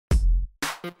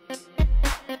What's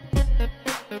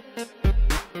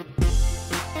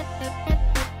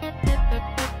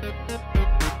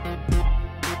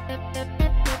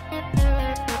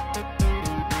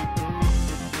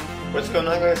going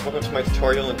on, guys? Welcome to my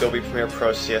tutorial in Adobe Premiere Pro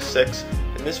CS6.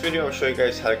 In this video, I'll show you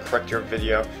guys how to correct your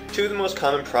video. Two of the most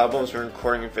common problems when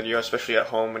recording a video, especially at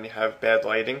home when you have bad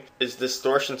lighting, is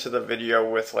distortion to the video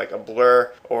with like a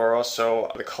blur, or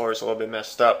also the color's a little bit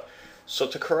messed up. So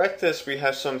to correct this, we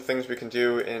have some things we can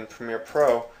do in Premiere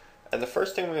Pro. And the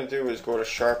first thing we're going to do is go to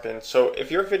sharpen. So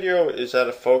if your video is out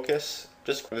of focus,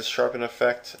 just this sharpen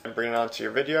effect and bring it onto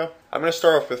your video. I'm going to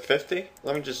start off with 50.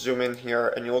 Let me just zoom in here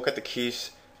and you look at the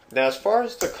keys. Now, as far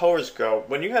as the colors go,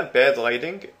 when you have bad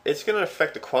lighting, it's going to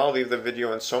affect the quality of the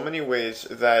video in so many ways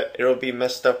that it'll be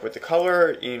messed up with the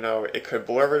color. You know, it could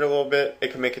blur it a little bit.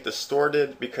 It can make it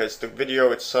distorted because the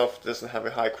video itself doesn't have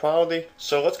a high quality.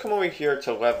 So let's come over here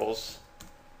to levels.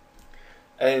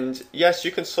 And yes,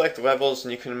 you can select levels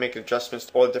and you can make adjustments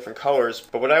to all the different colors.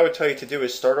 But what I would tell you to do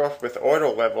is start off with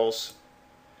auto levels.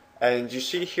 And you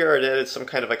see here it added some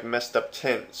kind of like messed up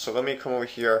tint. So let me come over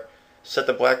here, set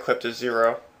the black clip to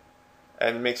 0.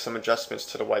 And make some adjustments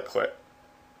to the white clip.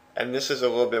 And this is a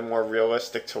little bit more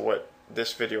realistic to what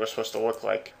this video is supposed to look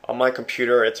like. On my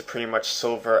computer, it's a pretty much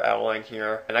silver outline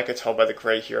here, and I can tell by the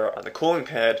gray here on the cooling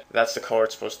pad, that's the color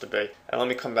it's supposed to be. And let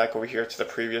me come back over here to the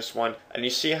previous one, and you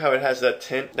see how it has that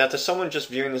tint? Now, to someone just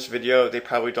viewing this video, they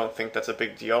probably don't think that's a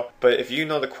big deal, but if you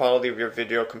know the quality of your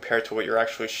video compared to what you're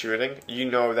actually shooting, you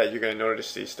know that you're going to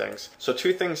notice these things. So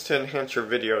two things to enhance your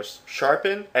videos: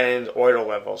 sharpen and auto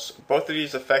levels. Both of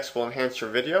these effects will enhance your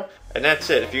video, and that's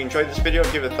it. If you enjoyed this video,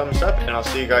 give it a thumbs up, and I'll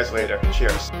see you guys later.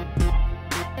 Cheers.